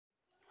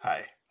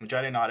Hi, I'm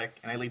GigaIO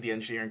and I lead the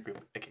engineering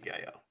group at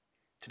GigaIO.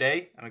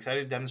 Today, I'm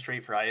excited to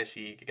demonstrate for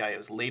ISC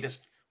GigaIO's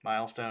latest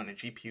milestone in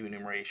GPU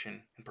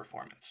enumeration and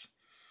performance.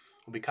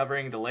 We'll be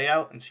covering the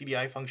layout and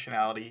CDI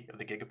functionality of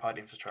the GigaPod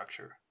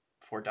infrastructure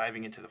before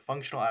diving into the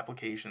functional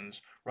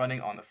applications running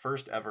on the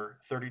first ever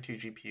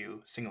 32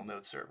 GPU single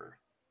node server.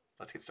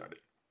 Let's get started.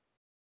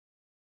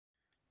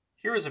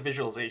 Here is a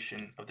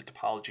visualization of the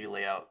topology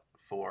layout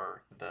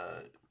for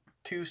the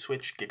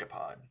 2-switch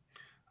GigaPod.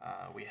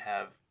 We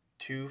have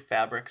two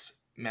FabreX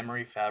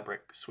memory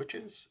fabric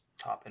switches,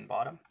 top and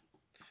bottom.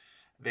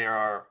 There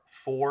are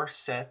 4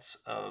 sets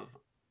of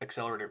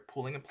accelerator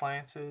pooling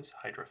appliances,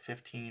 Hydra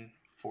 15,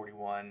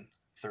 41,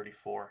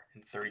 34,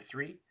 and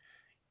 33.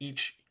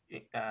 Each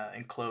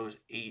enclose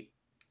 8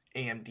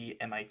 AMD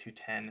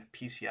MI210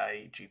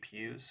 PCIe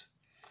GPUs.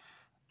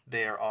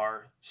 There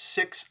are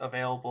 6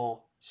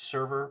 available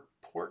server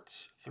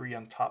ports, 3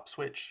 on top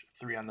switch,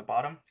 3 on the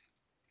bottom.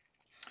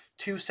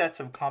 2 sets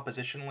of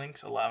composition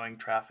links allowing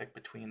traffic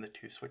between the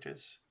 2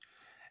 switches,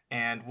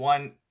 and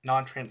 1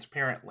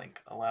 non-transparent link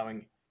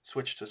allowing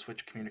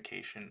switch-to-switch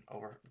communication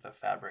over the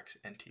FabreX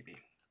NTB.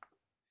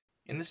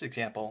 In this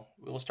example,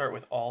 we will start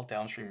with all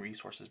downstream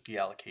resources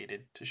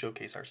deallocated to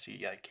showcase our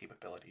CDI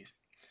capabilities.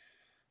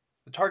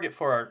 The target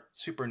for our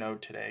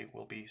SuperNode today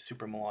will be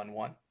SuperMilan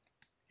 1.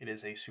 It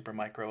is a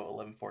Supermicro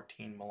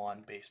 1114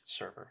 Milan-based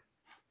server.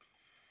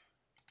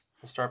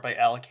 We'll start by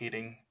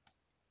allocating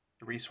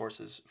the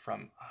resources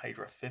from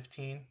Hydra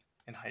 15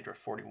 and Hydra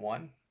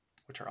 41,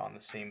 which are on the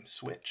same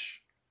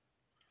switch.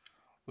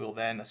 We'll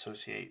then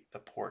associate the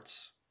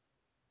ports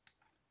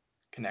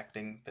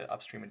connecting the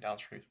upstream and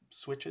downstream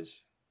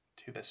switches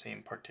to the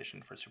same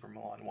partition for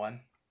SuperMilan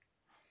 1.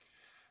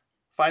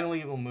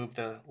 Finally, we'll move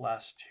the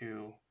last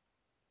 2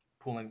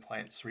 pooling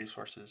appliance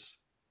resources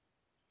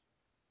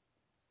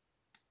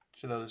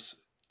to those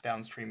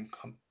downstream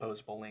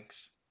composable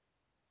links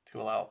to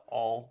allow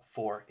all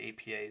 4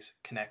 APAs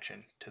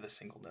connection to the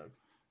single node.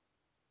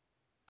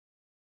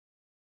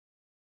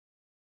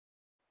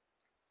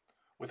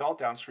 With all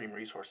downstream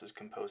resources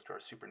composed to our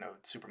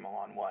SuperNode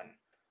SuperMilan 1,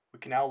 we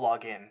can now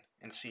log in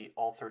and see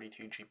all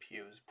 32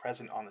 GPUs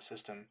present on the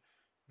system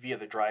via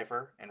the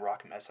driver and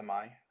ROCm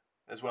SMI,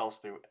 as well as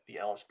through the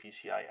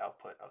LSPCI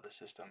output of the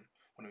system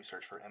when we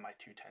search for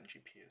MI210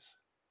 GPUs.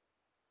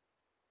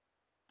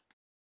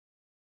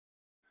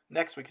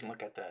 Next, we can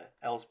look at the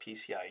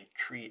LSPCI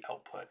tree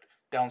output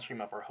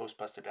downstream of our host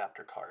bus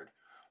adapter card,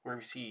 where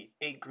we see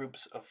 8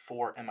 groups of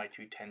 4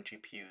 MI210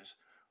 GPUs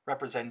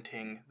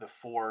representing the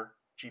 4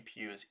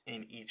 GPUs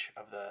in each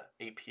of the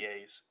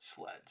APA's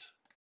sleds.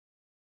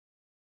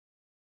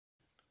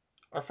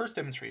 Our first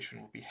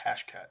demonstration will be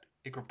Hashcat,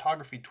 a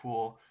cryptography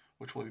tool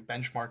which will be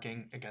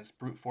benchmarking against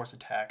brute force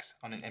attacks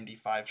on an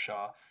MD5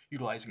 SHA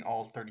utilizing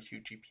all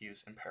 32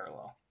 GPUs in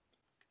parallel.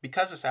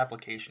 Because this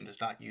application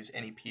does not use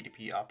any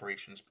P2P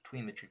operations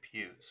between the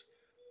GPUs,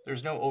 there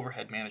is no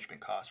overhead management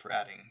cost for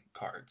adding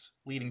cards,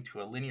 leading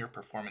to a linear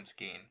performance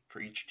gain for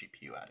each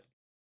GPU added.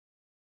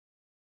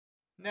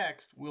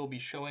 Next, we'll be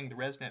showing the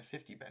ResNet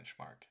 50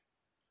 benchmark.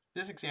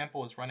 This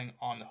example is running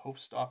on the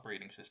host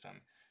operating system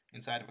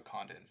inside of a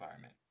Conda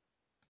environment.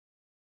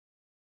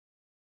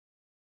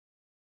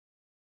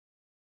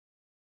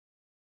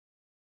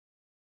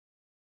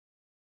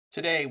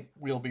 Today,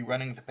 we'll be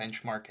running the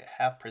benchmark at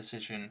half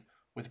precision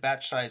with a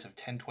batch size of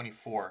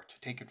 1024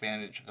 to take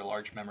advantage of the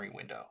large memory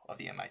window of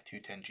the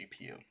MI210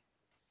 GPU.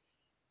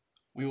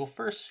 We will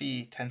first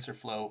see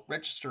TensorFlow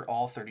register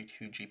all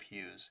 32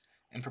 GPUs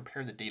and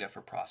prepare the data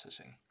for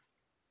processing.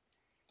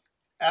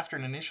 After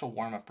an initial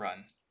warm-up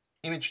run,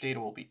 image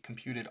data will be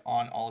computed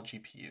on all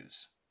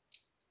GPUs.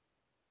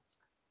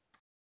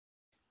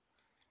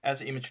 As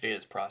the image data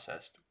is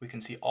processed, we can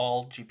see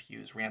all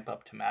GPUs ramp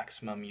up to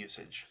maximum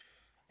usage,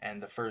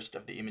 and the first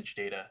of the image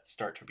data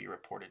start to be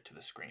reported to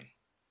the screen.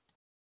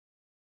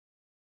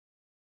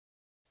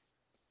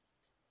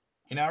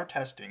 In our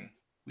testing,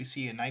 we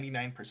see a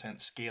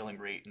 99% scaling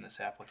rate in this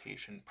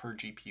application per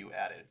GPU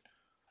added,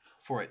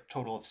 for a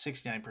total of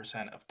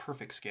 69% of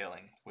perfect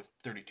scaling with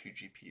 32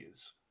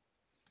 GPUs.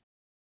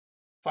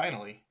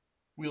 Finally,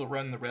 we'll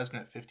run the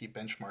ResNet 50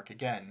 benchmark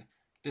again,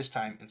 this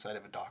time inside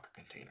of a Docker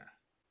container.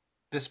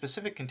 This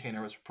specific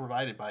container was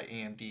provided by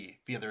AMD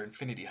via their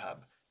Infinity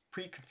Hub,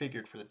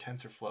 pre-configured for the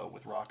TensorFlow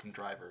with ROCm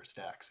driver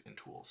stacks and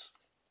tools.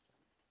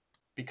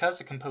 Because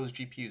the composed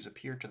GPUs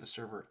appear to the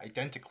server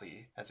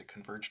identically as a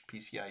converged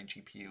PCIe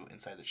GPU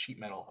inside the sheet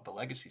metal of a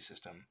legacy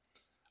system,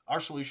 our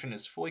solution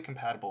is fully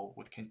compatible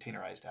with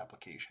containerized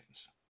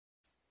applications.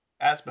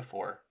 As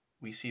before,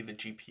 we see the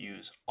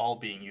GPUs all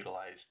being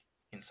utilized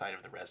inside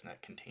of the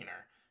ResNet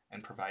container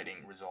and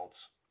providing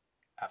results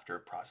after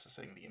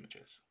processing the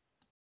images.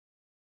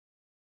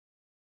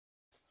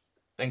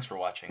 Thanks for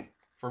watching.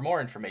 For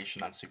more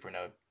information on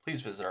SuperNode,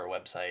 please visit our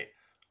website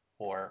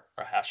or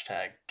our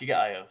hashtag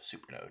GigaIO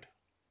SuperNODE.